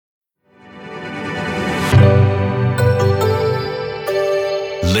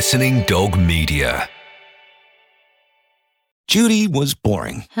Listening Dog Media. Judy was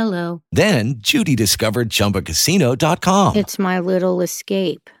boring. Hello. Then Judy discovered ChumbaCasino.com. It's my little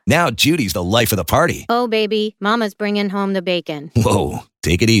escape. Now Judy's the life of the party. Oh, baby, mama's bringing home the bacon. Whoa,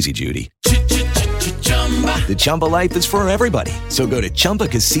 take it easy, Judy. The Chumba life is for everybody. So go to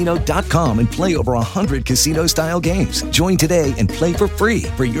ChumbaCasino.com and play over 100 casino-style games. Join today and play for free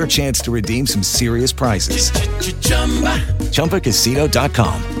for your chance to redeem some serious prizes.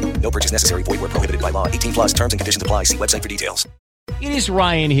 ChumbaCasino.com. No purchase necessary. Void where prohibited by law. 18 plus terms and conditions apply. See website for details. It is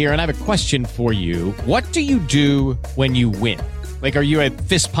Ryan here, and I have a question for you. What do you do when you win? Like, are you a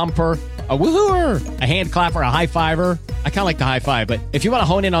fist pumper, a woohooer, a hand clapper, a high fiver? I kind of like the high five, but if you want to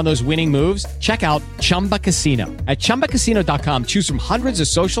hone in on those winning moves, check out Chumba Casino. At ChumbaCasino.com, choose from hundreds of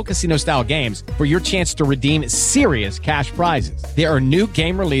social casino-style games for your chance to redeem serious cash prizes. There are new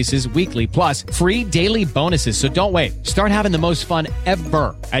game releases weekly, plus free daily bonuses, so don't wait. Start having the most fun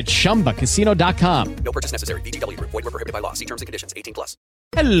ever at ChumbaCasino.com. No purchase necessary. VGW. Void where prohibited by law. See terms and conditions. 18 plus.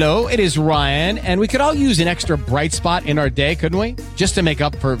 Hello, it is Ryan, and we could all use an extra bright spot in our day, couldn't we? Just to make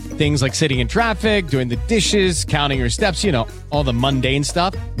up for things like sitting in traffic, doing the dishes, counting your steps, you know, all the mundane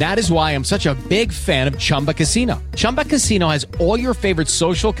stuff. That is why I'm such a big fan of Chumba Casino. Chumba Casino has all your favorite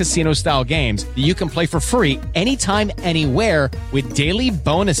social casino-style games that you can play for free anytime, anywhere with daily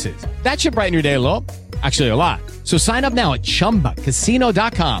bonuses. That should brighten your day a little. Actually, a lot. So sign up now at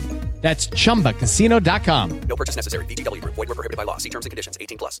ChumbaCasino.com. That's ChumbaCasino.com. No purchase necessary. VGW. Void where prohibited by law. See terms and conditions.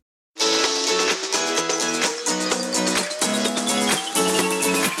 18 plus.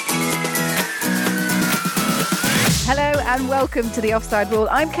 Hello and welcome to The Offside Rule.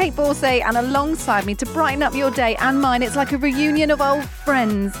 I'm Kate Borsay, and alongside me to brighten up your day and mine, it's like a reunion of old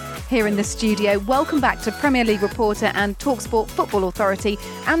friends here in the studio. Welcome back to Premier League reporter and TalkSport football authority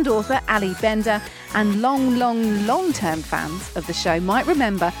and author Ali Bender. And long-term fans of the show might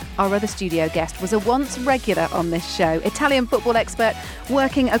remember our other studio guest was a once regular on this show. Italian football expert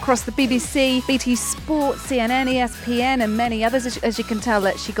working across the BBC, BT Sport, CNN, ESPN and many others. As you can tell,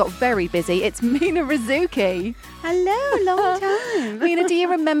 that she got very busy. It's Mina Rzouki. Hello, long time. Mina, do you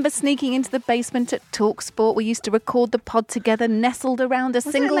remember sneaking into the basement at TalkSport? We used to record the pod together, nestled around a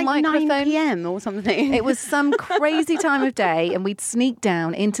single it like microphone. 9 p.m. or something? It was some crazy time of day, and we'd sneak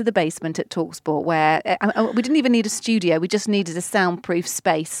down into the basement at TalkSport where we didn't even need a studio, we just needed a soundproof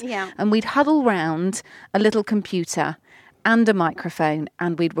space. Yeah. And we'd huddle round a little computer and a microphone,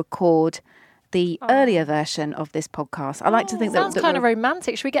 and we'd record the earlier version of this podcast. I like to think sounds kind of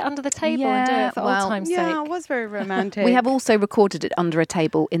romantic. Should we get under the table and do it for old time's sake? Yeah, it was very romantic. We have also recorded it under a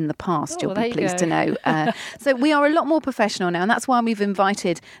table in the past, you'll be pleased to know. So we are a lot more professional now, and that's why we've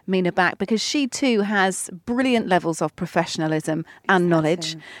invited Mina back, because she too has brilliant levels of professionalism and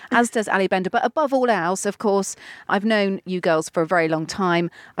knowledge, as does Ali Bender. But above all else, of course, I've known you girls for a very long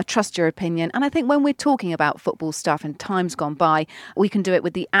time. I trust your opinion. And I think when we're talking about football stuff and times gone by, we can do it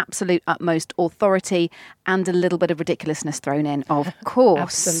with the absolute utmost authority and a little bit of ridiculousness thrown in, of course.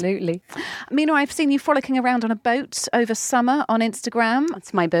 Absolutely. Mina, I've seen you frolicking around on a boat over summer on Instagram.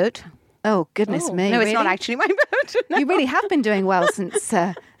 That's my boat. Oh, goodness me. No, it's really? not actually my boat. No. You really have been doing well since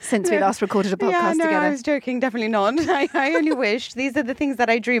we last recorded a podcast together. I was joking. Definitely not. I only wished. These are the things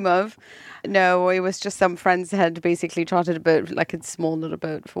that I dream of. No, it was just some friends had basically chartered a boat, like a small little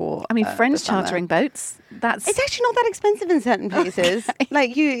boat for. I mean, friends the summer. chartering boats. It's actually not that expensive in certain places. Okay.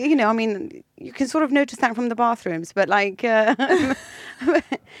 Like you know, I mean, you can sort of notice that from the bathrooms, but like, yeah,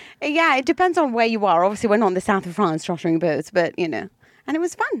 it depends on where you are. Obviously, we're not in the south of France chartering boats, but you know. And it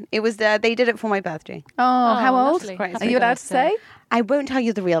was fun. It was they did it for my birthday. Oh, how old? Lovely. Are you allowed to say? I won't tell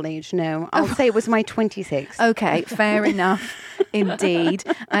you the real age, no. I'll say it was my 26th. Okay, fair enough. Indeed.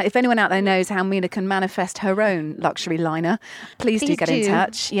 If anyone out there knows how Mina can manifest her own luxury liner, please do get in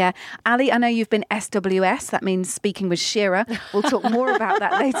touch. Yeah. Ali, I know you've been SWS. That means speaking with Shearer. We'll talk more about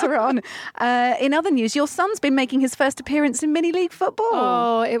that later on. In other news, your son's been making his first appearance in mini league football.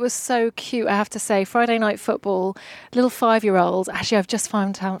 Oh, it was so cute, I have to say. Friday night football, little 5-year-old. Actually, I've just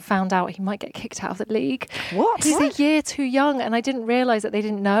found out he might get kicked out of the league. What? He's a year too young, and I didn't realise that they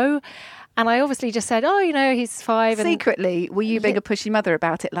didn't know. And I obviously just said, he's 5. And secretly, were you being a pushy mother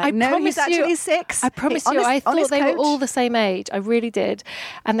about it? Like, no, he's actually 6. I promise you, I thought they were all the same age. I really did.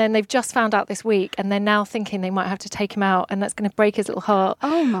 And then they've just found out this week, and they're now thinking they might have to take him out, and that's going to break his little heart.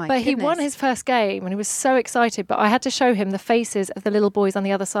 Oh, my But goodness. he won his first game, and he was so excited. But I had to show him the faces of the little boys on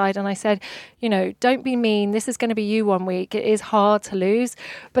the other side, and I said, don't be mean. This is going to be you one week. It is hard to lose.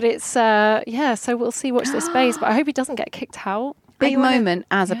 But it's, so we'll see. Watch this space. But I hope he doesn't get kicked out. big moment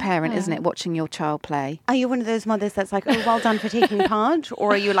as a parent, isn't it, watching your child play? Are you one of those mothers that's like, oh, well done for taking part?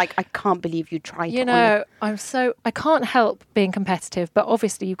 Or are you like, I can't believe you tried to... You know, I can't help being competitive, but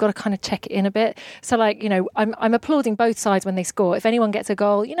obviously you've got to kind of check it in a bit. So like, you know, I'm applauding both sides when they score. If anyone gets a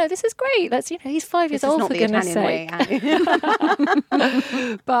goal, you know, this is great. Let's, you know, he's 5 years old, for goodness sake.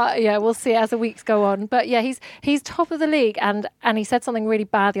 But yeah, we'll see as the weeks go on. But yeah, he's top of the league, and he said something really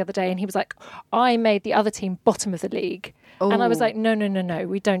bad the other day, and he was like, I made the other team bottom of the league. Ooh. And I was like, no,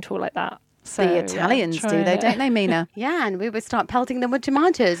 we don't talk like that. So, the Italians do, don't they, Mina? Yeah, and we would start pelting them with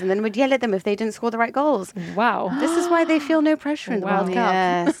tomatoes, and then we'd yell at them if they didn't score the right goals. Wow. This is why they feel no pressure in the World Cup.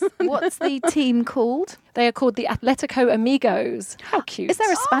 Yes. What's the team called? They are called the Atletico Amigos. How cute. Is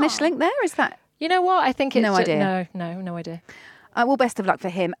there a Spanish link there? Is that... You know what? I think it's... No idea. No idea. Well, best of luck for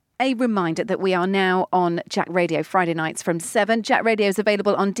him. A reminder that we are now on Jack Radio Friday nights from 7. Jack Radio is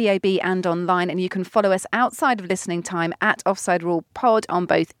available on DAB and online, and you can follow us outside of listening time at Offside Rule Pod on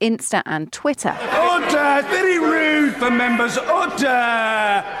both Insta and Twitter. Order! Very rude for members.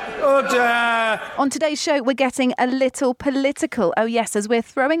 Order! Order! On today's show, we're getting a little political. Oh yes, as we're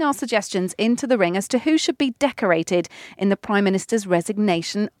throwing our suggestions into the ring as to who should be decorated in the Prime Minister's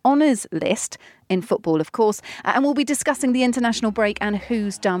resignation honours list. In football, of course, and we'll be discussing the international break and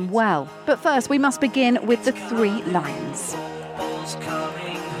who's done well. But first, we must begin with the Three Lions. Football's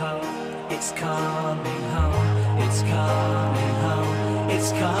coming home, it's coming home, it's coming home,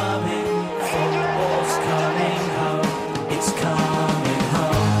 it's coming. Football's coming home, it's coming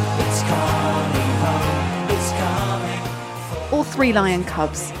home, it's coming home, it's coming. All three Lion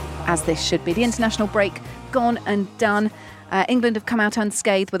Cubs, as this should be. The international break gone and done. England have come out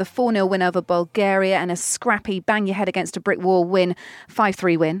unscathed with a 4-0 win over Bulgaria and a scrappy bang your head against a brick wall win,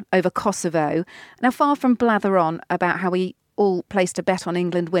 5-3 win over Kosovo. Now, far from blather on about how we all placed a bet on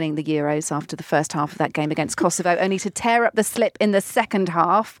England winning the Euros after the first half of that game against Kosovo, only to tear up the slip in the second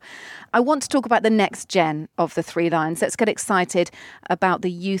half, I want to talk about the next gen of the Three Lions. Let's get excited about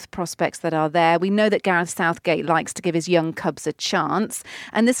the youth prospects that are there. We know that Gareth Southgate likes to give his young cubs a chance.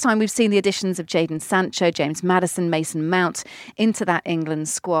 And this time we've seen the additions of Jadon Sancho, James Maddison, Mason Mount into that England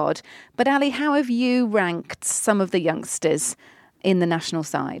squad. But Ali, how have you ranked some of the youngsters in the national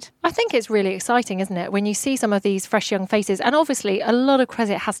side? I think it's really exciting, isn't it, when you see some of these fresh young faces. And obviously a lot of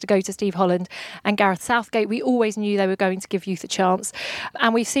credit has to go to Steve Holland and Gareth Southgate. We always knew they were going to give youth a chance,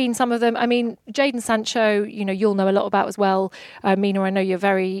 and we've seen some of them. I mean, Jadon Sancho, you know, you'll know a lot about as well. Mina, I know you're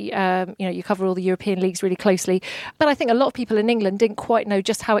very you cover all the European leagues really closely, but I think a lot of people in England didn't quite know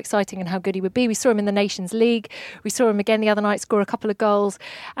just how exciting and how good he would be. We saw him in the Nations League, we saw him again the other night score a couple of goals,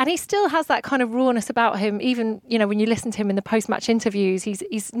 and he still has that kind of rawness about him. Even, you know, when you listen to him in the post-match interviews,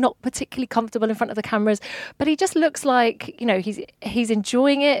 he's not particularly comfortable in front of the cameras, but he just looks like, you know, he's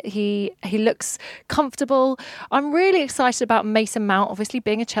enjoying it. He looks comfortable. I'm really excited about Mason Mount, obviously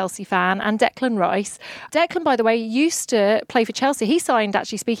being a Chelsea fan, and Declan Rice. Declan, by the way, used to play for Chelsea. He signed,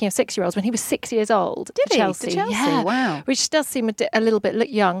 actually, speaking of 6-year-olds, when he was 6 years old. Did he? Chelsea. To Chelsea? Yeah. Wow. Which does seem a little bit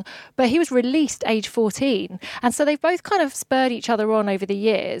young, but he was released age 14, and so they've both kind of spurred each other on over the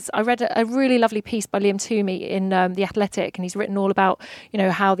years. I read a really lovely piece by Liam Toomey in The Athletic, and he's written all about, you know,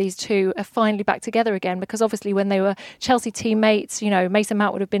 how these two are finally back together again, because obviously when they were Chelsea teammates, you know, Mason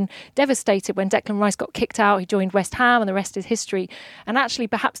Mount would have been devastated when Declan Rice got kicked out. He joined West Ham and the rest is history. And actually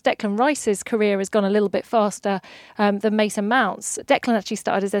perhaps Declan Rice's career has gone a little bit faster than Mason Mount's. Declan actually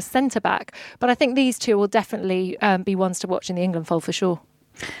started as a centre-back, but I think these two will definitely be ones to watch in the England fold for sure.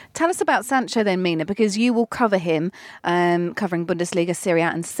 Tell us about Sancho then, Mina, because you will cover him, covering Bundesliga, Serie A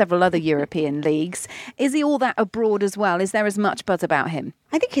and several other European leagues. Is he all that abroad as well? Is there as much buzz about him?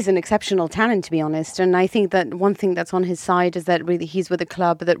 I think he's an exceptional talent, to be honest. And I think that one thing that's on his side is that really he's with a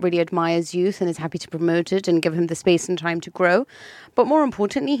club that really admires youth and is happy to promote it and give him the space and time to grow. But more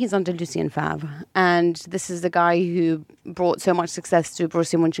importantly, he's under Lucien Favre. And this is the guy who brought so much success to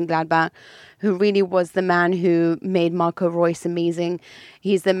Borussia Mönchengladbach, who really was the man who made Marco Reus amazing.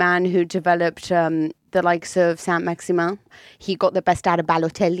 He's the man who developed the likes of Saint-Maximin. He got the best out of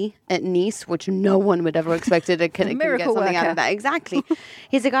Balotelli at Nice, which no one would ever expected to get something out of that. Exactly.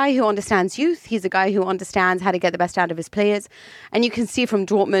 He's a guy who understands youth. He's a guy who understands how to get the best out of his players. And you can see from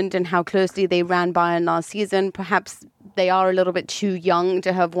Dortmund and how closely they ran Bayern last season, perhaps they are a little bit too young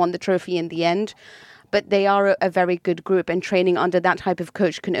to have won the trophy in the end. But they are a very good group, and training under that type of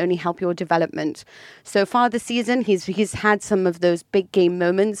coach can only help your development. So far this season, he's had some of those big game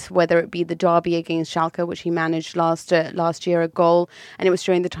moments, whether it be the derby against Schalke, which he managed last year, a goal, and it was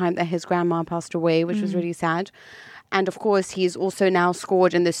during the time that his grandma passed away, which was really sad. And of course, he's also now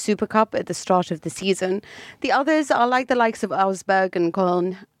scored in the Super Cup at the start of the season. The others are like the likes of Augsburg and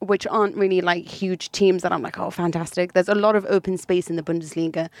Köln, which aren't really like huge teams that I'm like, oh, fantastic. There's a lot of open space in the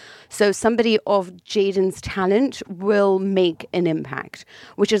Bundesliga. So somebody of Jadon's talent will make an impact,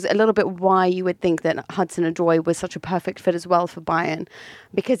 which is a little bit why you would think that Hudson-Odoi was such a perfect fit as well for Bayern.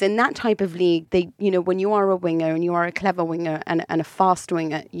 Because in that type of league, when you are a winger and you are a clever winger and a fast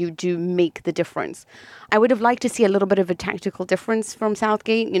winger, you do make the difference. I would have liked to see a little bit of a tactical difference from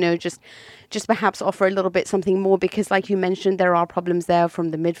Southgate, just perhaps offer a little bit something more, because like you mentioned, there are problems there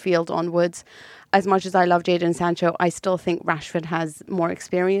from the midfield onwards. As much as I love Jadon Sancho, I still think Rashford has more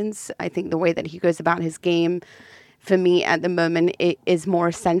experience. I think the way that he goes about his game, for me at the moment, it is more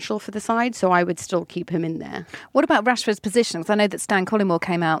essential for the side, so I would still keep him in there. What about Rashford's position? Because I know that Stan Collymore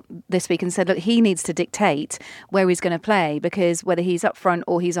came out this week and said that he needs to dictate where he's going to play, because whether he's up front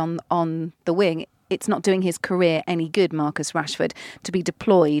or he's on the wing, it's not doing his career any good, Marcus Rashford, to be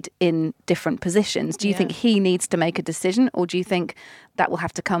deployed in different positions. Do you think he needs to make a decision, or do you think that will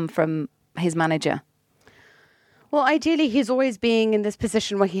have to come from his manager? Well, ideally, he's always being in this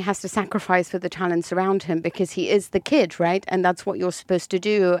position where he has to sacrifice for the talents around him, because he is the kid, right? And that's what you're supposed to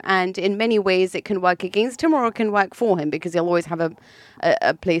do. And in many ways, it can work against him or it can work for him, because he'll always have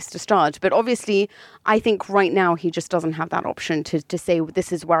a place to start. But obviously, I think right now he just doesn't have that option to say,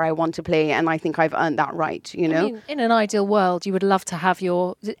 this is where I want to play, and I think I've earned that right, I mean, in an ideal world, you would love to have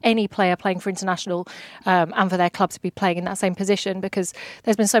any player playing for international and for their club to be playing in that same position, because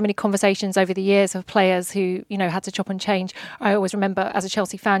there's been so many conversations over the years of players who, had to chop and change. I always remember, as a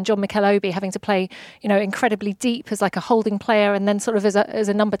Chelsea fan, John Mikel Obi having to play, incredibly deep as like a holding player, and then sort of as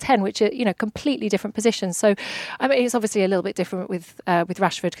a number 10, which are, completely different positions. So, I mean, it's obviously a little bit different with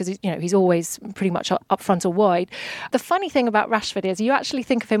Rashford, because he's always pretty much up front or wide. The funny thing about Rashford is you actually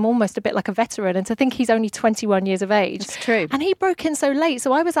think of him almost a bit like a veteran, and to think he's only 21 years of age. It's true. And he broke in so late.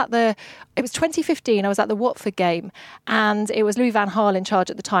 So it was 2015, I was at the Watford game, and it was Louis van Gaal in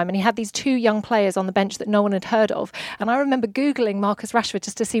charge at the time, and he had these two young players on the bench that no one had heard of. And I remember Googling Marcus Rashford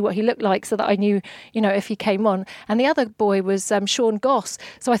just to see what he looked like, so that I knew, if he came on. And the other boy was Sean Goss.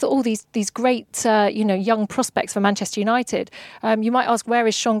 So I thought, all these great, young prospects for Manchester United. You might ask, where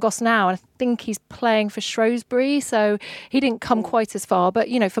is Sean Goss now? And I think he's playing for Shrewsbury, so he didn't come quite as far. But,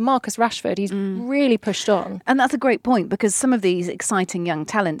 for Marcus Rashford, he's really pushed on. And that's a great point, because some of these exciting young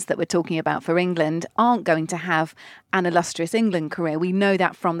talents that we're talking about for England aren't going to have an illustrious England career. We know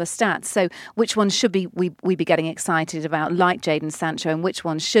that from the stats. So which ones should we be getting excited about, like Jadon Sancho, and which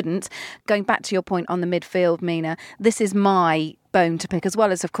ones shouldn't? Going back to your point on the midfield, Mina, this is my bone to pick, as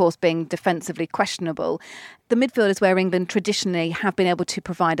well as, of course, being defensively questionable. The midfield is where England traditionally have been able to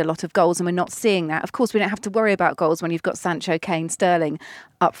provide a lot of goals, and we're not seeing that. Of course, we don't have to worry about goals when you've got Sancho, Kane, Sterling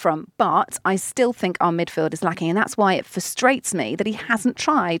up front, but I still think our midfield is lacking, and that's why it frustrates me that he hasn't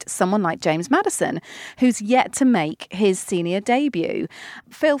tried someone like James Maddison, who's yet to make his senior debut.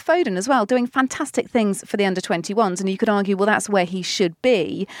 Phil Foden as well, doing fantastic things for the under-21s, and you could argue, well, that's where he should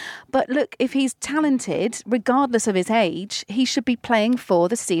be. But look, if he's talented, regardless of his age, he should be playing for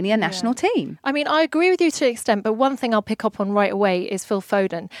the senior national team. I mean, I agree with you to an extent, but one thing I'll pick up on right away is Phil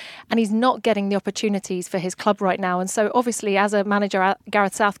Foden, and he's not getting the opportunities for his club right now. And so obviously, as a manager,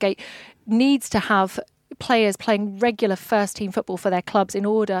 Gareth Southgate needs to have players playing regular first team football for their clubs in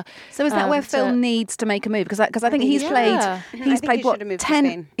order. So is that where Phil needs to make a move? Because I think he's played what,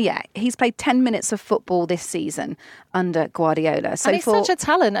 10? Yeah, he's played 10 minutes of football this season under Guardiola. So and he's such a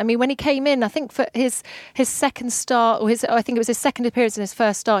talent. I mean, when he came in, I think for his second start, or I think it was his second appearance in his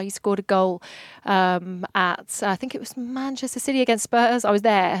first start, he scored a goal at I think it was Manchester City against Spurs. I was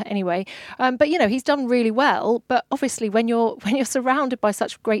there anyway. But he's done really well. But obviously, when you're surrounded by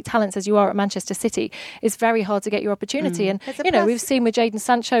such great talents as you are at Manchester City, it's very hard to get your opportunity. And we've seen with Jadon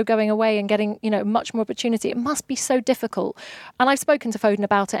Sancho going away and getting much more opportunity. It must be so difficult. And I've spoken to Foden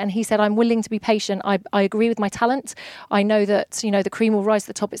about it, and he said, "I'm willing to be patient. I agree with my talent. I know that the cream will rise to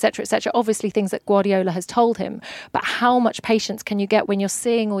the top, etc., etc." Obviously, things that Guardiola has told him. But how much patience can you get when you're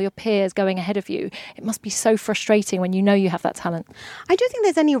seeing all your peers going ahead of you? It must be so frustrating when you know you have that talent. I don't think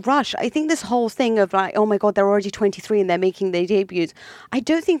there's any rush. I think this whole thing of like, oh my God, they're already 23 and they're making their debuts, I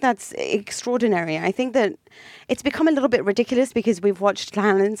don't think that's extraordinary. I think that it's become a little bit ridiculous, because we've watched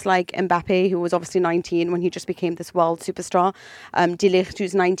talents like Mbappe, who was obviously 19 when he just became this world superstar, De Ligt,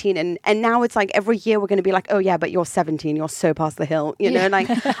 who's 19, and now it's like every year we're going to be like, oh yeah, but you're 17, you're so past the hill, like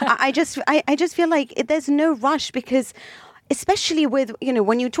I just feel like there's no rush, because especially with,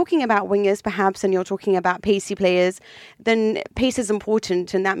 when you're talking about wingers perhaps and you're talking about pacey players, then pace is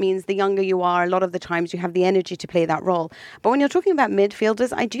important. And that means the younger you are, a lot of the times you have the energy to play that role. But when you're talking about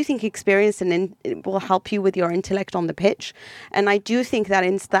midfielders, I do think experience it will help you with your intellect on the pitch. And I do think that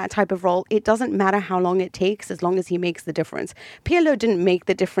in that type of role, it doesn't matter how long it takes as long as he makes the difference. Pirlo didn't make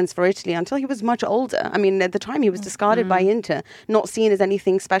the difference for Italy until he was much older. I mean, at the time he was discarded by Inter, not seen as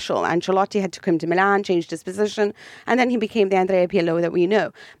anything special. Ancelotti had to come to Milan, changed his position, and then he became the Andrea Pirlo that we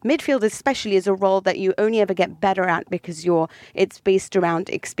know. Midfield especially is a role that you only ever get better at because it's based around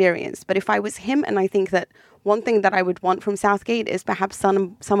experience. But if I was him, and I think that one thing that I would want from Southgate is perhaps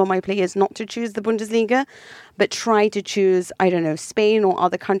some of my players not to choose the Bundesliga, but try to choose, I don't know, Spain or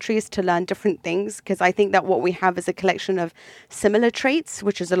other countries to learn different things. Because I think that what we have is a collection of similar traits,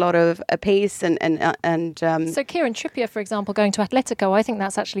 which is a lot of pace and So Kieran Trippier, for example, going to Atletico, I think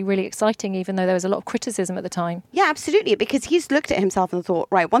that's actually really exciting, even though there was a lot of criticism at the time. Yeah, absolutely. Because he's looked at himself and thought,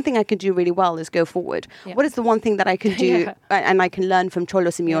 right, one thing I can do really well is go forward. Yeah. What is the one thing that I can do and I can learn from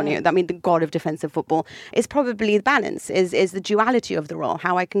Cholo Simeone? I mean, the god of defensive football is probably the balance, is the duality of the role,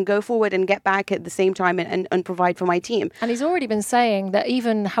 how I can go forward and get back at the same time and provide for my team. And he's already been saying that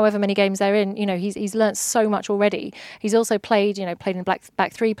even however many games they're in, he's learnt so much already. He's also played in a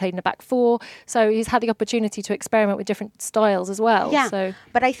back three, played in a back four. So he's had the opportunity to experiment with different styles as well. Yeah, so.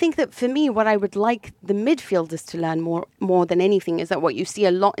 But I think that for me, what I would like the midfielders to learn more than anything is that what you see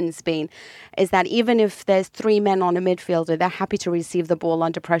a lot in Spain is that even if there's three men on a midfielder, they're happy to receive the ball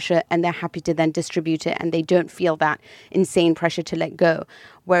under pressure and they're happy to then distribute it, and they don't feel that insane pressure to let go.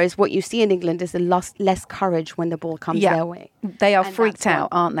 Whereas what you see in England is a less courage when the ball comes their way. They are freaked out,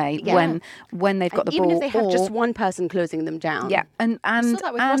 aren't they? Yeah. When they've got the ball, even if they have just one person closing them down. Yeah, and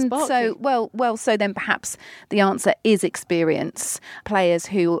so then perhaps the answer is experience. Players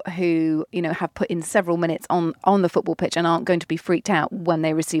who have put in several minutes on the football pitch and aren't going to be freaked out when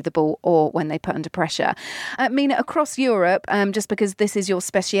they receive the ball or when they put under pressure. Mina, across Europe, just because this is your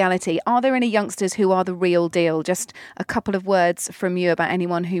speciality, are there any youngsters who are the real deal? Just a couple of words from you about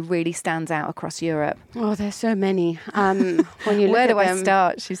anyone who really stands out across Europe. Oh, there's so many. When you look Where do I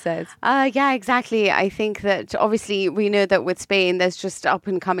start, she says. Yeah, exactly. I think that obviously we know that with Spain, there's just up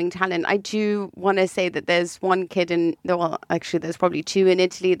and coming talent. I do want to say that there's one kid there's probably two in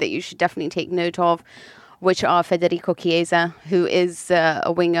Italy that you should definitely take note of, which are Federico Chiesa, who is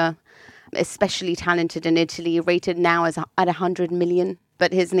a winger, especially talented in Italy, rated now at 100 million.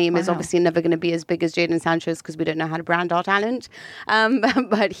 But his name is obviously never going to be as big as Jadon Sancho's because we don't know how to brand our talent.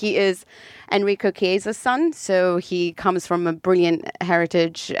 But he is Enrico Chiesa's son. So he comes from a brilliant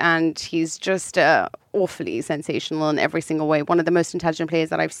heritage and he's just awfully sensational in every single way. One of the most intelligent players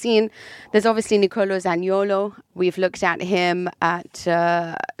that I've seen. There's obviously Nicolo Zaniolo. We've looked at him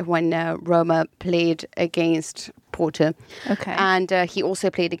when Roma played against Porto. Okay. And he also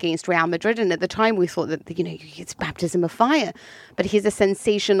played against Real Madrid. And at the time we thought that, it's baptism of fire. But he's a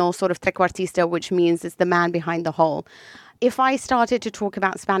sensational sort of trequartista, which means it's the man behind the hole. If I started to talk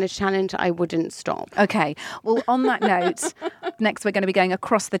about Spanish talent, I wouldn't stop. Okay. Well, on that note, next we're going to be going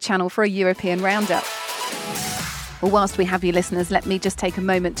across the channel for a European roundup. Well, whilst we have you listeners, let me just take a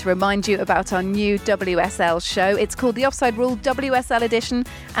moment to remind you about our new WSL show. It's called The Offside Rule WSL Edition,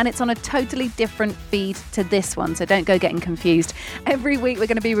 and it's on a totally different feed to this one, so don't go getting confused. Every week we're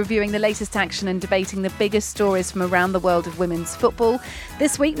going to be reviewing the latest action and debating the biggest stories from around the world of women's football.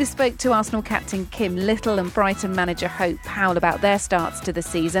 This week we spoke to Arsenal captain Kim Little and Brighton manager Hope Powell about their starts to the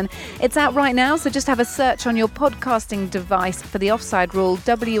season. It's out right now, so just have a search on your podcasting device for The Offside Rule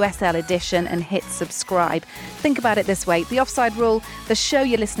WSL Edition and hit subscribe. Think about it this way. The Offside Rule, the show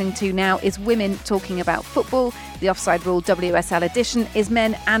you're listening to now, is women talking about football. The Offside Rule WSL Edition is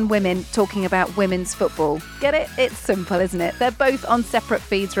men and women talking about women's football. Get it? It's simple, isn't it? They're both on separate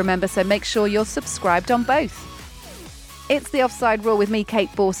feeds, remember, so make sure you're subscribed on both. It's The Offside Rule with me, Kate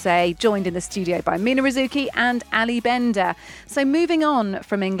Borsay, joined in the studio by Mina Rzouki and Ali Bender. So moving on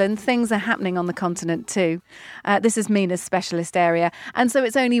from England, things are happening on the continent too. This is Mina's specialist area. And so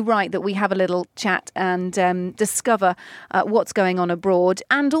it's only right that we have a little chat and discover what's going on abroad,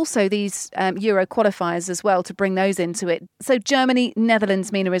 and also these Euro qualifiers as well, to bring those into it. So Germany,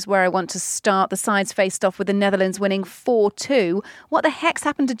 Netherlands, Mina, is where I want to start. The sides faced off with the Netherlands winning 4-2. What the heck's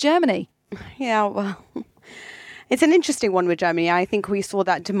happened to Germany? Yeah, well... It's an interesting one with Germany. I think we saw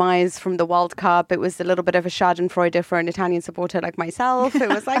that demise from the World Cup. It was a little bit of a schadenfreude for an Italian supporter like myself. It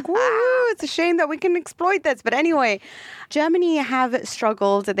was like, woo, it's a shame that we can exploit this. But anyway, Germany have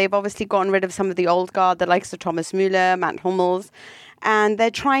struggled. They've obviously gotten rid of some of the old guard, the likes of Thomas Müller, Matt Hummels. And they're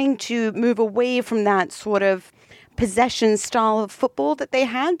trying to move away from that sort of possession style of football that they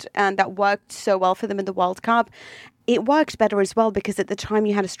had and that worked so well for them in the World Cup. it worked better as well because at the time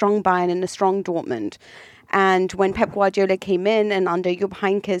you had a strong Bayern and a strong Dortmund. And when Pep Guardiola came in and under Jupp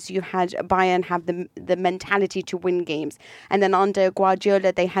Heynckes, you had Bayern have the mentality to win games. And then under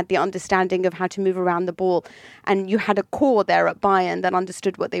Guardiola, they had the understanding of how to move around the ball. And you had a core there at Bayern that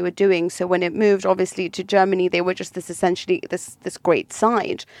understood what they were doing. So when it moved, obviously, to Germany, they were just this great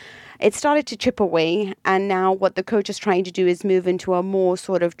side. It started to chip away, and now what the coach is trying to do is move into a more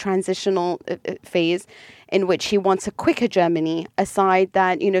sort of transitional phase in which he wants a quicker Germany, a side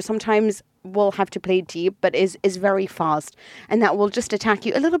that, sometimes will have to play deep, but is very fast, and that will just attack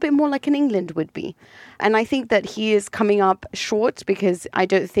you a little bit more like an England would be. And I think that he is coming up short because I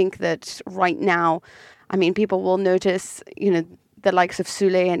don't think that right now, people will notice, the likes of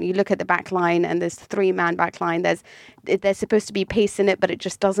Sule, and you look at the back line and this 3-man back line, there's supposed to be pace in it, but it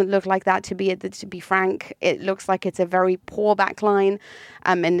just doesn't look like that, to be frank. It looks like it's a very poor back line,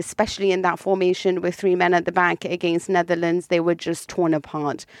 and especially in that formation with 3 men at the back against Netherlands, they were just torn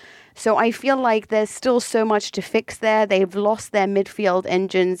apart. So I feel like there's still so much to fix there. They've lost their midfield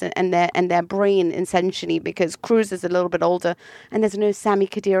engines and their brain, essentially, because Kroos is a little bit older, and there's no Sami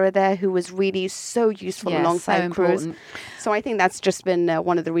Khedira there, who was really so useful alongside Kroos. So I think that's just been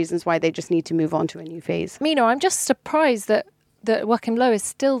one of the reasons why they just need to move on to a new phase. Mina, I'm just surprised that Joachim Löw is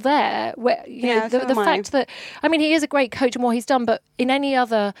still there. The fact that, he is a great coach and what he's done, but in any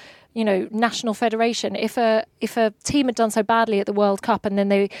other national federation, if a team had done so badly at the World Cup and then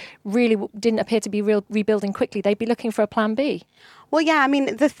they really didn't appear to be rebuilding quickly, they'd be looking for a plan B. Well, yeah,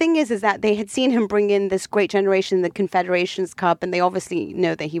 the thing is that they had seen him bring in this great generation in the Confederations Cup, and they obviously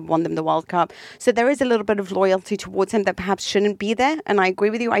know that he won them the World Cup. So there is a little bit of loyalty towards him that perhaps shouldn't be there. And I agree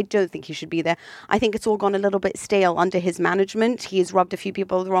with you. I don't think he should be there. I think it's all gone a little bit stale under his management. He's rubbed a few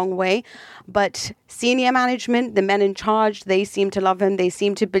people the wrong way. But senior management, the men in charge, they seem to love him. They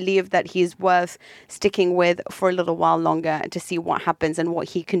seem to believe that he's worth sticking with for a little while longer to see what happens and what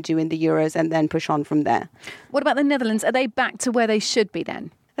he can do in the Euros and then push on from there. What about the Netherlands? Are they back to where they should be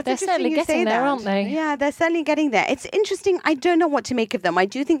then? They're certainly getting there, aren't they? Yeah, they're certainly getting there. It's interesting. I don't know what to make of them. I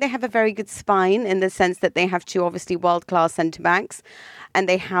do think they have a very good spine in the sense that they have 2 obviously world-class centre-backs. And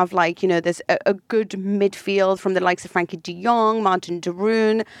they have there's a good midfield from the likes of Frankie de Jong, Martin de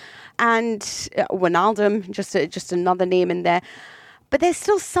Roon, and Wijnaldum, just another name in there. But there's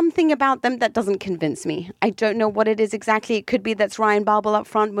still something about them that doesn't convince me. I don't know what it is exactly. It could be that's Ryan Babel up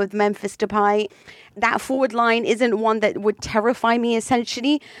front with Memphis Depay. That forward line isn't one that would terrify me,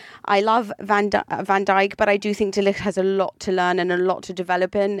 essentially. I love Van Dijk, but I do think De Ligt has a lot to learn and a lot to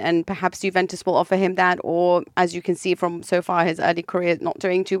develop in, and perhaps Juventus will offer him that, or as you can see from so far, his early career not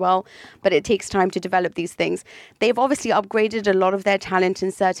doing too well, but it takes time to develop these things. They've obviously upgraded a lot of their talent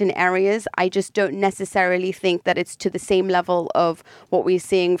in certain areas. I just don't necessarily think that it's to the same level of what we're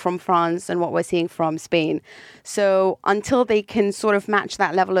seeing from France and what we're seeing from Spain. So until they can sort of match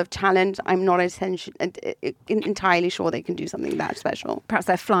that level of talent, I'm not entirely sure they can do something that special. Perhaps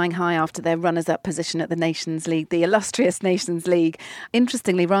they're flying high after their runners-up position at the Nations League, the illustrious Nations League.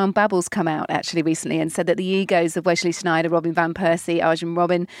 Interestingly, Ryan Babel's come out actually recently and said that the egos of Wesley Sneijder, Robin van Persie, Arjen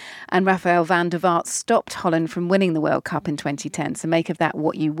Robben and Rafael van der Vaart stopped Holland from winning the World Cup in 2010. So make of that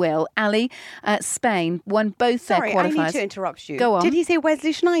what you will. Ali, Spain won both their qualifiers. Sorry, I need to interrupt you. Go on. Did he say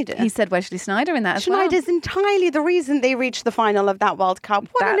Wesley Sneijder? He said Wesley Sneijder in that as well. Sneijder's entirely the reason they reached the final of that World Cup.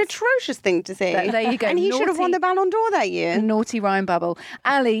 What an atrocious thing to say. There you go. And he should have won the Ballon d'Or that year. Naughty Ryan Babel.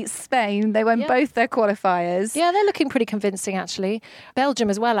 Ali, Spain, they won both their qualifiers. Yeah, they're looking pretty convincing, actually. Belgium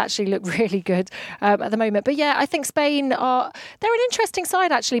as well actually look really good at the moment. But yeah, I think Spain they're an interesting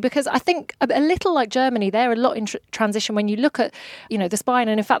side, actually, because I think a little like Germany, they're a lot in transition when you look at, the spine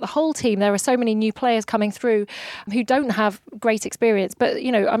and in fact the whole team. There are so many new players coming through who don't have great experience. But,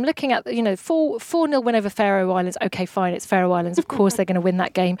 I'm looking at, 4-0 win over Faroe Islands. Okay, fine, it's Faroe Islands. Of course they're going to win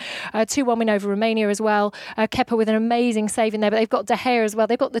that game. 2-1 win over Romania as well. Kepa with an amazing save in there, but they've got De Gea as well.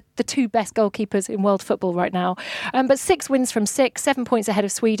 They've got the 2 best goalkeepers in world football right now. But 6 wins from 6, 7 points ahead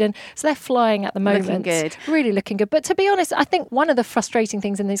of Sweden. So they're flying at the moment. Looking good. Really looking good. But to be honest, I think one of the frustrating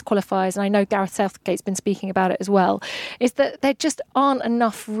things in these qualifiers, and I know Gareth Southgate's been speaking about it as well, is that there just aren't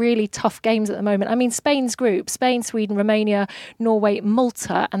enough really tough games at the moment. I mean, Spain's group, Spain, Sweden, Romania, Norway,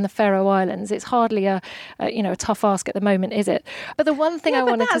 Malta and the Faroe Islands. It's hardly a tough ask at the moment, is it? But the one thing I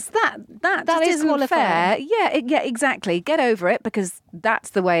wanted that isn't fair. Yeah, exactly. Get over it, because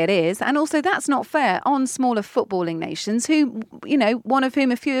that's the way it is. And also that's not fair on smaller footballing nations who,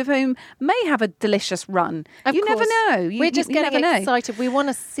 a few of whom may have a delicious run. You never know. We're just getting excited. We want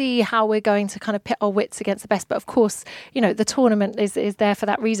to see how we're going to kind of pit our wits against the best. But of course, the tournament is there for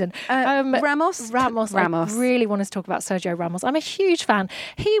that reason. Ramos. I really want to talk about Sergio Ramos. I'm a huge fan.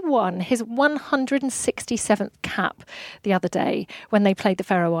 He won his 167th cap the other day when they played the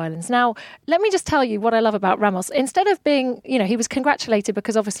Faroe Islands. Now, let me just tell you what I love about Ramos. Instead of being, he was congratulated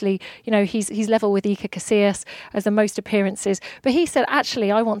because obviously, he's level with Iker Casillas as the most appearances. But he said,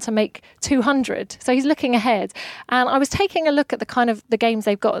 actually, I want to make 200. So he's looking ahead. And I was taking a look at the kind of the games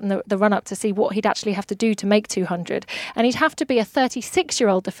they've got in the run-up to see what he'd actually have to do to make 200. And he'd have to be a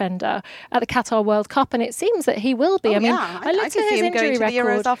 36-year-old defender at the Qatar World Cup. And it seems that he will be. I looked can at see his him going injury to the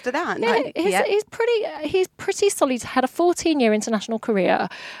record. Euros after that. He's pretty solid. He's had a 14-year international career.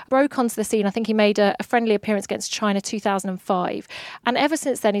 Broke onto the scene. I think he made a friendly appearance against China 2005. And ever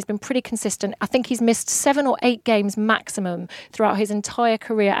since then, he's been pretty consistent. I think he's missed 7 or 8 games maximum throughout his entire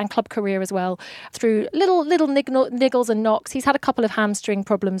career and club career as well, through little niggles and knocks. He's had a couple of hamstring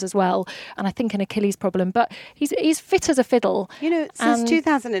problems as well, and I think an Achilles problem. But he's fit as a fiddle. Since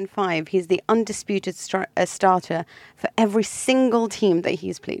 2005, he's the undisputed starter for every single team that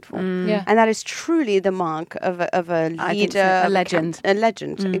he's played for. And that is truly the mark of a leader, a legend. A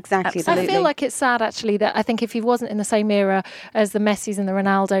legend, exactly. I feel like it's sad, actually, that I think if he wasn't in the same era as the Messis and the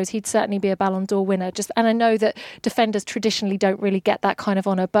Ronaldos, he'd certainly be a Ballon d'Or winner. And I know that defenders traditionally don't really get that kind of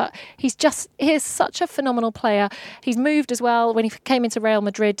honour, but he's such a phenomenal player. He's moved as well. When he came into Real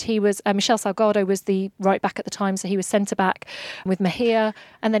Madrid, he was Michel Salgado was the right back at the time, so he was centre back with Mejia,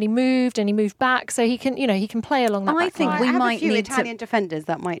 and then he moved back, so he can play along that. I think we might need Italian defenders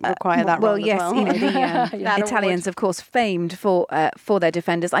that might require that role. Yes, as well. the Italians, of course, famed for their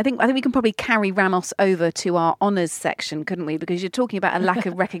defenders. I think we can probably carry Ramos over to our honours section, couldn't we? Because you're talking about a lack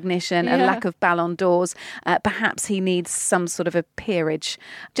of recognition, a lack of Ballon d'Ors. Perhaps he needs some sort of a peerage.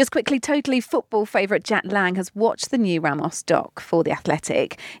 Just quickly, totally football favourite Jack Lang has watched the new Ramos doc for The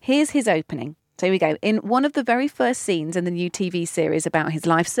Athletic. Here's his opening. So here we go. In one of the very first scenes in the new TV series about his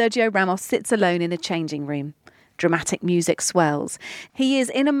life, Sergio Ramos sits alone in a changing room. Dramatic music swells. He is,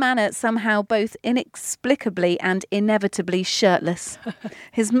 in a manner, somehow both inexplicably and inevitably shirtless.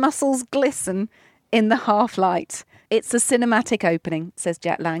 His muscles glisten in the half light. It's a cinematic opening, says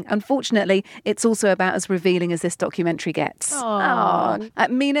Jack Lang. Unfortunately, it's also about as revealing as this documentary gets.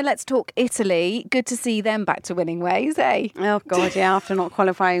 Mina, let's talk Italy. Good to see them back to winning ways, eh? Oh, God, yeah, after not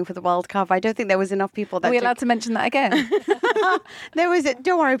qualifying for the World Cup. I don't think there was enough people that... Are we allowed to mention that again?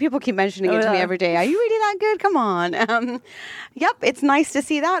 Don't worry, people keep mentioning it to me every day. Are you really that good? Come on. Yep, it's nice to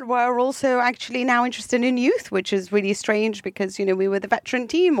see that. We're also actually now interested in youth, which is really strange because, we were the veteran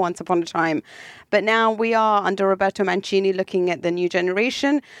team once upon a time. But now we are under Roberto Mancini looking at the new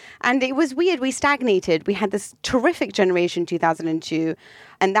generation. And it was weird. We stagnated. We had this terrific generation 2002.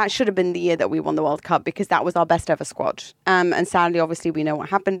 And that should have been the year that we won the World Cup because that was our best ever squad. And sadly, obviously, we know what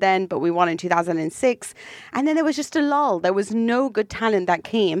happened then. But we won in 2006. And then there was just a lull. There was no good talent that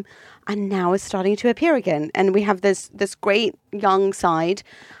came. And now it's starting to appear again. And we have this great young side.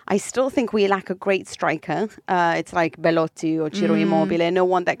 I still think we lack a great striker. It's like Belotti or Ciro Immobile. No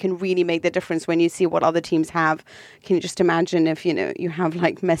one that can really make the difference when you see what other teams have. Can you just imagine if, you have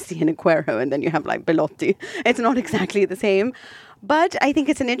like Messi and Aguero and then you have like Belotti? It's not exactly the same. But I think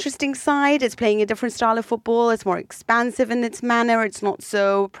it's an interesting side. It's playing a different style of football. It's more expansive in its manner. It's not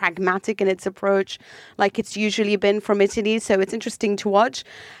so pragmatic in its approach like it's usually been from Italy. So it's interesting to watch.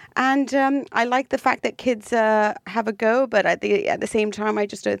 And I like the fact that kids have a go, but at the same time, I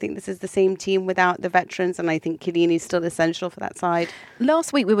just don't think this is the same team without the veterans, and I think Chiellini is still essential for that side.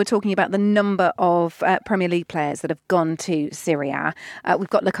 Last week, we were talking about the number of Premier League players that have gone to Serie A. We've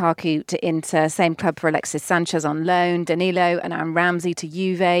got Lukaku to Inter, same club for Alexis Sanchez on loan, Danilo and Aaron Ramsey to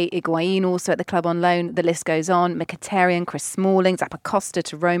Juve, Higuain also at the club on loan, the list goes on, Mkhitaryan, Chris Smalling, Zappacosta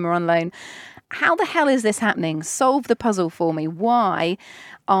to Roma on loan. How the hell is this happening? Solve the puzzle for me. Why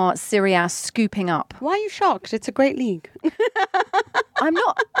are Serie A scooping up? Why are you shocked? It's a great league. I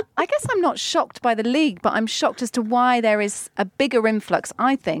guess I'm not shocked by the league, but I'm shocked as to why there is a bigger influx,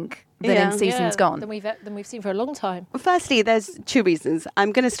 I think, than in seasons gone. Than we've seen for a long time. Firstly, there's 2 reasons.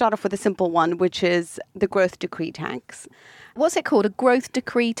 I'm going to start off with a simple one, which is the growth decree tax. What's it called? A growth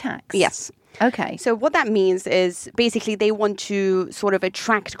decree tax? Yes. Okay. So what that means is basically they want to sort of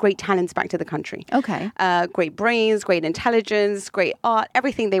attract great talents back to the country. Okay. Great brains, great intelligence, great art,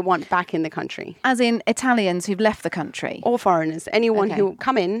 everything they want back in the country. As in Italians who've left the country? Or foreigners. Anyone who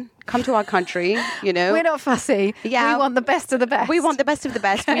come in come to our country, you know. We're not fussy. Yeah. We want the best of the best. We want the best of the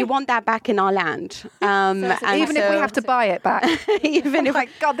best. We want that back in our land. Even if we have to buy it back. Even if oh my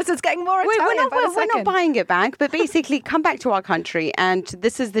God, this is getting more we're Italian we're not buying it back, but basically come back to our country. And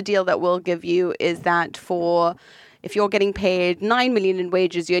this is the deal that we'll give you, is that if you're getting paid 9 million in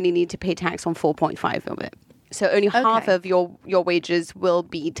wages, you only need to pay tax on 4.5 of it. So only half of your wages will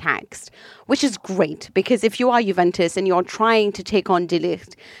be taxed, which is great, because if you are Juventus and you're trying to take on De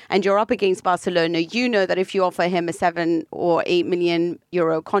Ligt and you're up against Barcelona, you know that if you offer him a 7 or 8 million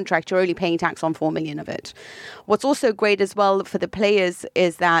euro contract, you're only paying tax on 4 million of it. What's also great as well for the players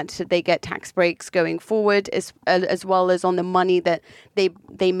is that they get tax breaks going forward, as well as on the money that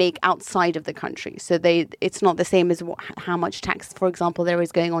they make outside of the country. So it's not the same as how much tax, for example, there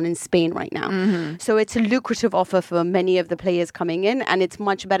is going on in Spain right now. Mm-hmm. So it's a lucrative offer for many of the players coming in, and it's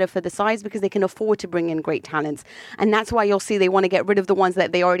much better for the sides because they can afford to bring in great talents. And that's why you'll see they want to get rid of the ones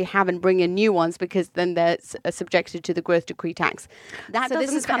that they already have and bring in new ones, because then they're subjected to the growth decree tax. So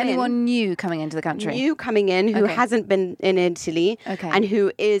this is for anyone new coming into the country? New coming in who hasn't been in Italy and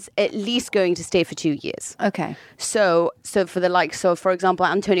who is at least going to stay for 2 years. Okay. So for example,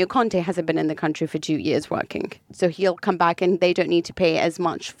 Antonio Conte hasn't been in the country for 2 years working. So he'll come back and they don't need to pay as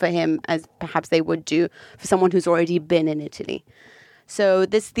much for him as perhaps they would do for someone who's already been in Italy. So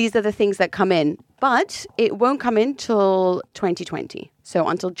these are the things that come in. But it won't come in till 2020. So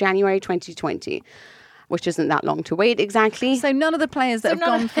until January 2020. Which isn't that long to wait exactly. So none of the players that have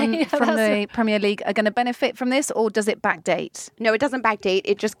gone from the Premier League are going to benefit from this, or does it backdate? No, it doesn't backdate.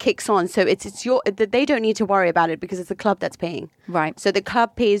 It just kicks on. So they don't need to worry about it because it's the club that's paying. Right. So the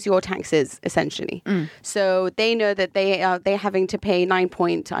club pays your taxes essentially. So they know that they're having to pay 9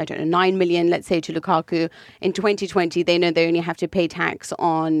 million, let's say, to Lukaku in 2020. They know they only have to pay tax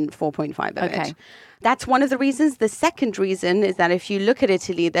on 4.5 of it. That's one of the reasons. The second reason is that if you look at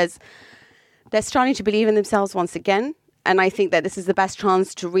Italy, they're starting to believe in themselves once again. And I think that this is the best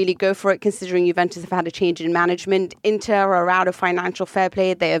chance to really go for it, considering Juventus have had a change in management. Inter are out of financial fair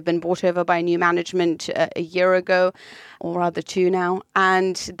play. They have been bought over by new management a year ago, or rather 2 now.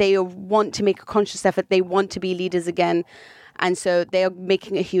 And they want to make a conscious effort. They want to be leaders again. And so they are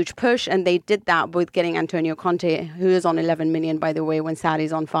making a huge push. And they did that with getting Antonio Conte, who is on 11 million, by the way, when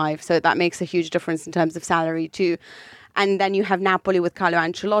Sarri's on 5. So that makes a huge difference in terms of salary too. And then you have Napoli with Carlo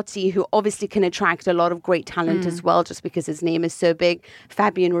Ancelotti, who obviously can attract a lot of great talent as well, just because his name is so big.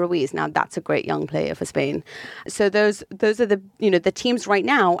 Fabian Ruiz, now that's a great young player for Spain. So those are the teams right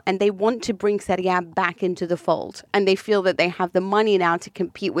now, and they want to bring Serie A back into the fold. And they feel that they have the money now to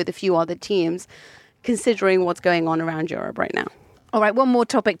compete with a few other teams, considering what's going on around Europe right now. All right, one more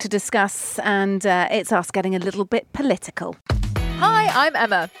topic to discuss, and it's us getting a little bit political. Hi, I'm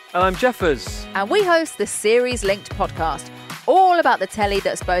Emma. And I'm Jeffers. And we host the Series Linked podcast, all about the telly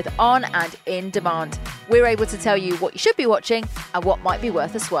that's both on and in demand. We're able to tell you what you should be watching and what might be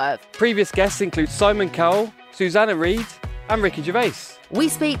worth a swerve. Previous guests include Simon Cowell, Susanna Reid and Ricky Gervais. We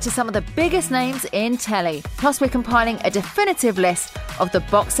speak to some of the biggest names in telly. Plus, we're compiling a definitive list of the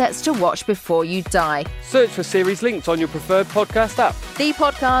box sets to watch before you die. Search for Series Linked on your preferred podcast app. The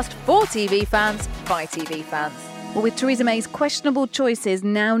podcast for TV fans by TV fans. Well, with Theresa May's questionable choices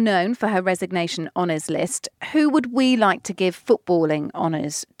now known for her resignation honours list, who would we like to give footballing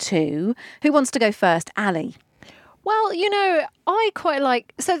honours to? Who wants to go first? Ali? Well, I quite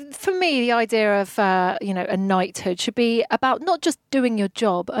like... So for me, the idea of, a knighthood should be about not just doing your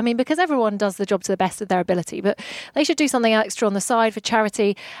job. I mean, because everyone does the job to the best of their ability, but they should do something extra on the side for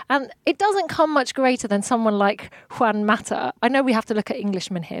charity. And it doesn't come much greater than someone like Juan Mata. I know we have to look at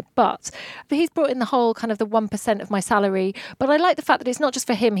Englishmen here, but he's brought in the whole kind of the 1% of my salary. But I like the fact that it's not just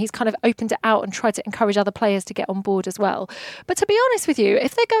for him. He's kind of opened it out and tried to encourage other players to get on board as well. But to be honest with you,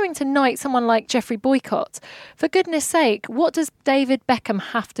 if they're going to knight someone like Jeffrey Boycott, for goodness sake, what does David Beckham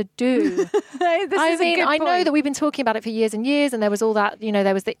have to do? I know that we've been talking about it for years and years, and there was all that,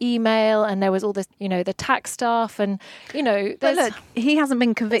 there was the email and there was all this, the tax stuff, and, But look, he hasn't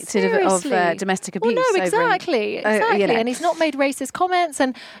been convicted of domestic abuse. Well, no, exactly. And he's not made racist comments,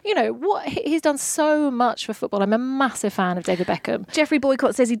 and, he's done so much for football. I'm a massive fan of David Beckham. Jeffrey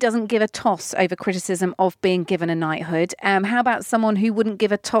Boycott says he doesn't give a toss over criticism of being given a knighthood. How about someone who wouldn't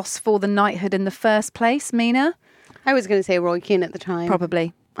give a toss for the knighthood in the first place, Mina? I was going to say Roy Keane at the time.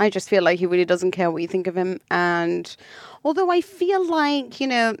 Probably. I just feel like he really doesn't care what you think of him. And although I feel like,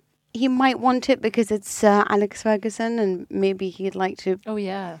 he might want it because it's Alex Ferguson and maybe he'd like to... Oh,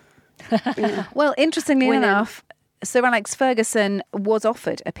 yeah. Well, interestingly enough, Sir Alex Ferguson was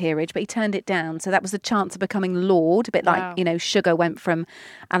offered a peerage, but he turned it down. So that was the chance of becoming Lord, a bit like, Alan Sugar went from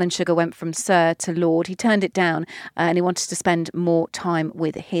Sir to Lord. He turned it down and he wanted to spend more time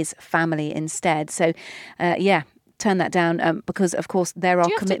with his family instead. So, turn that down because, of course, there are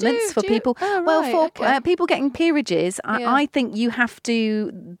commitments for people. People getting peerages, I think you have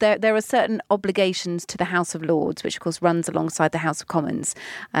to. There are certain obligations to the House of Lords, which of course runs alongside the House of Commons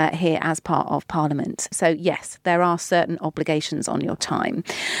here as part of Parliament. So yes, there are certain obligations on your time.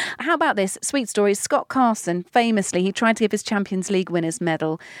 How about this sweet story? Scott Carson, famously, he tried to give his Champions League winners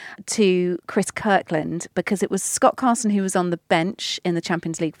medal to Chris Kirkland because it was Scott Carson who was on the bench in the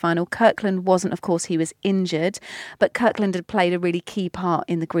Champions League final. Kirkland wasn't, of course, he was injured. But Kirkland had played a really key part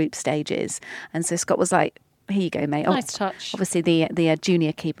in the group stages. And so Scott was like, here you go, mate. Nice touch. Obviously, the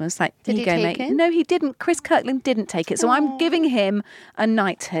junior keeper was like, here you go, mate. It? No, he didn't. Chris Kirkland didn't take it. So I'm giving him a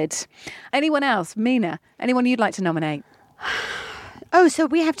knighthood. Anyone else? Mina, anyone you'd like to nominate? Oh, so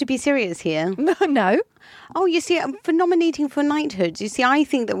we have to be serious here. No. Oh, you see, for nominating for knighthoods, you see, I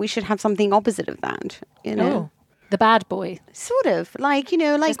think that we should have something opposite of that, The bad boy. Sort of. Like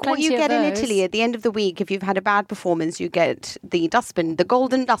what you get in Italy at the end of the week. If you've had a bad performance, you get the dustbin, the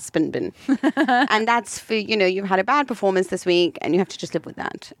golden dustbin bin. And that's for, you've had a bad performance this week and you have to just live with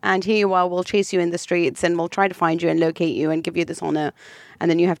that. And here you are, we'll chase you in the streets and we'll try to find you and locate you and give you this honor. And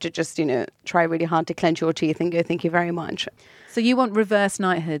then you have to just, try really hard to clench your teeth and go, thank you very much. So you want reverse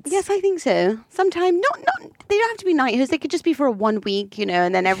knighthoods? Yes, I think so. Sometime, not. They don't have to be knighthoods. They could just be for a 1 week,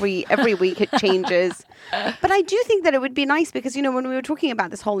 and then every week it changes. But I do think that it would be nice because, when we were talking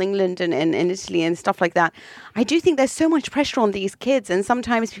about this whole England and Italy and stuff like that, I do think there's so much pressure on these kids. And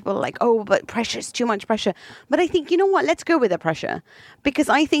sometimes people are like, oh, but pressure's too much pressure. But I think, you know what? Let's go with the pressure. Because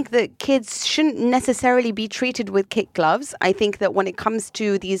I think that kids shouldn't necessarily be treated with kid gloves. I think that when it comes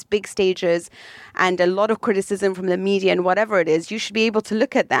to these big stages and a lot of criticism from the media and whatever it is, you should be able to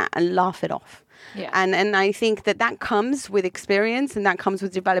look at that and laugh it off. Yeah. And I think that comes with experience and that comes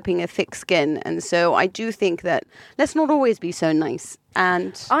with developing a thick skin. And so I do think that let's not always be so nice.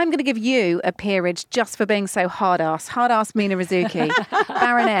 And I'm going to give you a peerage just for being so hard-ass Mina Rzouki.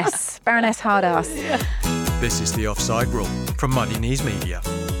 Baroness hard-ass. This is The Offside Rule from Muddy Knees Media.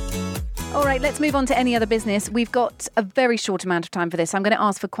 All right, let's move on to any other business. We've got a very short amount of time for this. I'm going to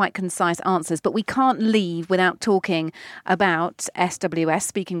ask for quite concise answers, but we can't leave without talking about SWS,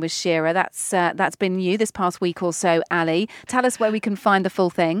 Speaking with Shearer. That's been new this past week or so, Ali. Tell us where we can find the full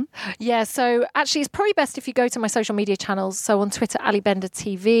thing. Yeah, so actually it's probably best if you go to my social media channels. So on Twitter, Ali Bender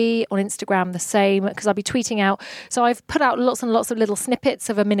TV, on Instagram, the same, because I'll be tweeting out. So I've put out lots and lots of little snippets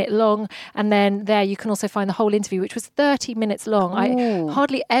of a minute long, and then there you can also find the whole interview, which was 30 minutes long. Ooh. I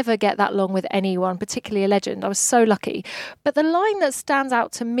hardly ever get that long with anyone, particularly a legend. I was so lucky. But the line that stands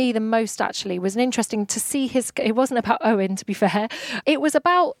out to me the most actually was an interesting to see it wasn't about Owen, to be fair. It was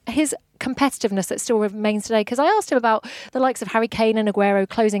about his competitiveness that still remains today, because I asked him about the likes of Harry Kane and Aguero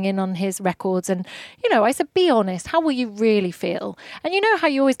closing in on his records, and I said, be honest, how will you really feel? And you know how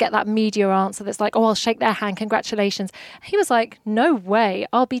you always get that media answer that's like, oh, I'll shake their hand, congratulations. He was like, no way,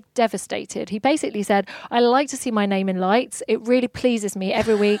 I'll be devastated. He basically said, I like to see my name in lights. It really pleases me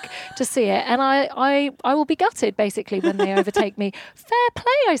every week to see it, and I will be gutted basically when they overtake me. Fair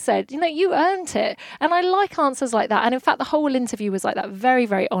play, I said, you earned it. And I like answers like that, and in fact the whole interview was like that, very,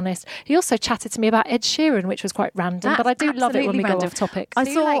 very honest. He also chatted to me about Ed Sheeran, which was quite random, but I do love it when we go off topic. I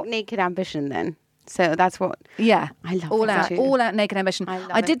saw like Naked Ambition then. So that's what... Yeah. I love all out Naked Ambition.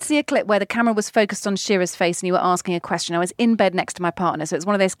 I did see a clip where the camera was focused on Shearer's face and you were asking a question. I was in bed next to my partner, so it's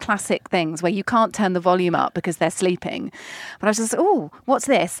one of those classic things where you can't turn the volume up because they're sleeping. But I was just, oh, what's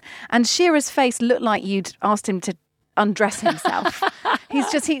this? And Shearer's face looked like you'd asked him to undress himself.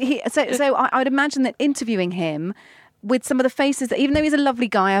 So I would imagine that interviewing him with some of the faces that, even though he's a lovely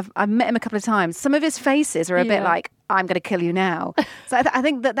guy, I've met him a couple of times, some of his faces are a bit like, I'm going to kill you now. So I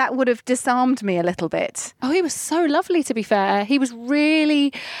think that would have disarmed me a little bit. Oh, he was so lovely, to be fair. He was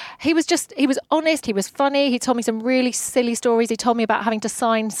honest, he was funny. He told me some really silly stories. He told me about having to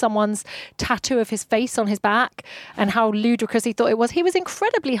sign someone's tattoo of his face on his back and how ludicrous he thought it was. He was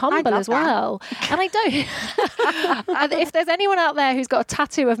incredibly humble as well. And I don't. If there's anyone out there who's got a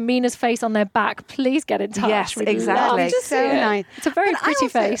tattoo of Mina's face on their back, please get in touch. Yes, exactly. So nice. It's a very pretty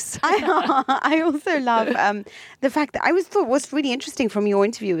face. I also love the fact fact that I always thought what's really interesting from your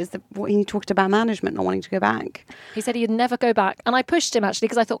interview is that when you talked about management not wanting to go back. He said he'd never go back. And I pushed him, actually,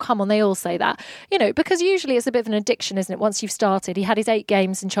 because I thought, come on, they all say that. Because usually it's a bit of an addiction, isn't it? Once you've started. He had his 8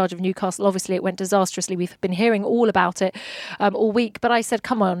 games in charge of Newcastle. Obviously, it went disastrously. We've been hearing all about it all week. But I said,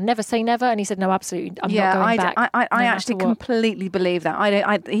 come on, never say never. And he said, no, absolutely, I'm not going back. I actually completely believe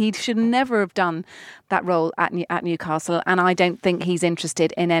that. He should never have done that role at Newcastle, and I don't think he's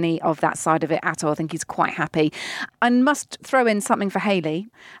interested in any of that side of it at all. I think he's quite happy. I must throw in something for Hayley.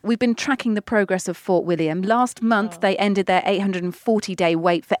 We've been tracking the progress of Fort William. Last month, they ended their 840-day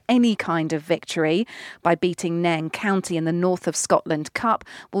wait for any kind of victory by beating Nairn County in the North of Scotland Cup.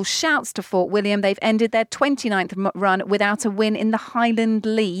 Well, shouts to Fort William. They've ended their 29th run without a win in the Highland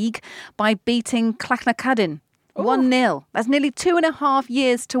League by beating Clachnacadin. 1-0. That's nearly 2.5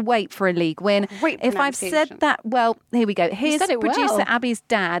 years to wait for a league win. If I've said that, well, here we go. Here's producer Abby's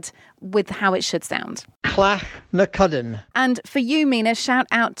dad with how it should sound. Clachnacadin. And for you, Mina, shout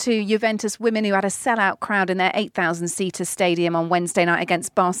out to Juventus women who had a sellout crowd in their 8,000-seater stadium on Wednesday night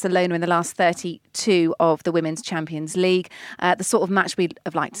against Barcelona in the last 32 of the Women's Champions League. The sort of match we'd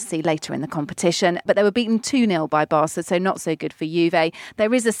have liked to see later in the competition. But they were beaten 2-0 by Barca, so not so good for Juve.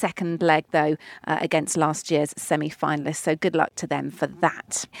 There is a second leg, though, against last year's semi-finalists, so good luck to them for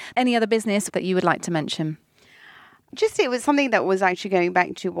that. Any other business that you would like to mention? Just it was something that was actually going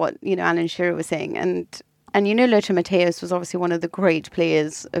back to what Alan Shearer was saying, and Lothar Matthäus was obviously one of the great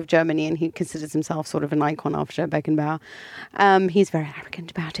players of Germany, and he considers himself sort of an icon after Beckenbauer. He's very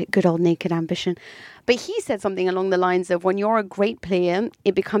arrogant about it, good old naked ambition. But he said something along the lines of, when you're a great player,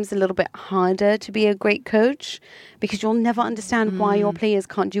 it becomes a little bit harder to be a great coach because you'll never understand why your players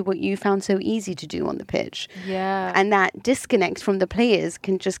can't do what you found so easy to do on the pitch. Yeah. And that disconnect from the players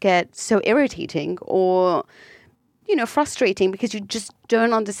can just get so irritating or frustrating because you just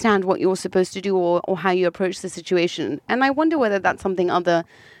don't understand what you're supposed to do or how you approach the situation. And I wonder whether that's something other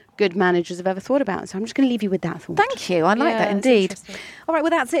good managers have ever thought about. So I'm just going to leave you with that thought. Thank you. I like that indeed. All right, well,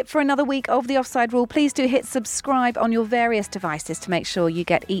 that's it for another week of The Offside Rule. Please do hit subscribe on your various devices to make sure you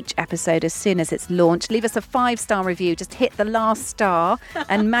get each episode as soon as it's launched. Leave us a 5-star review. Just hit the last star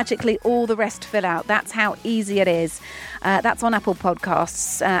and magically all the rest fill out. That's how easy it is. That's on Apple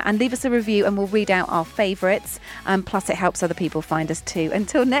Podcasts. And leave us a review and we'll read out our favourites. Plus, it helps other people find us too.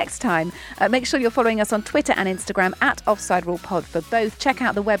 Until next time, make sure you're following us on Twitter and Instagram at Offside Rule Pod for both. Check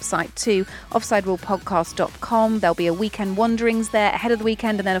out the website too, offsiderulepodcast.com. There'll be a Weekend Wanderings there ahead of the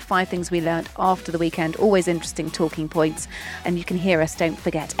weekend, and then a 5 things we learnt after the weekend. Always interesting talking points. And you can hear us, don't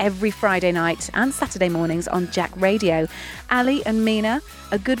forget, every Friday night and Saturday mornings on Jack Radio. Ali and Mina,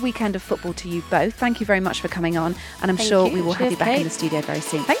 a good weekend of football to you both. Thank you very much for coming on, and I'm sure we will have you back in the studio very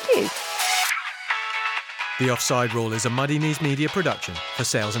soon. Thank you. The Offside Rule is a Muddy Knees Media production. For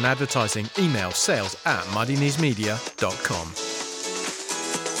sales and advertising, email sales@muddykneesmedia.com.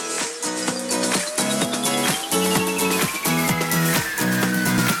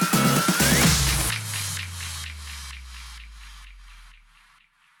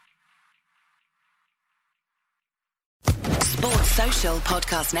 Social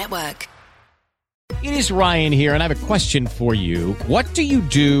Podcast Network. It is Ryan here, and I have a question for you. What do you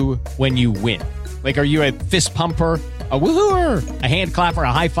do when you win? Like, are you a fist pumper, a woohooer, a hand clapper,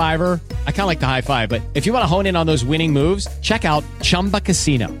 a high fiver? I kind of like the high five, but if you want to hone in on those winning moves, check out Chumba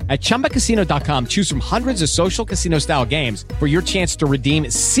Casino. At ChumbaCasino.com, choose from hundreds of social casino-style games for your chance to redeem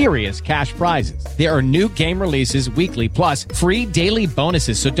serious cash prizes. There are new game releases weekly, plus free daily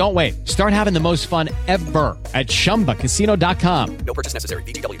bonuses. So don't wait. Start having the most fun ever at ChumbaCasino.com. No purchase necessary.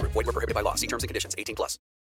 VGW Group. Void where prohibited by law. See terms and conditions. 18+.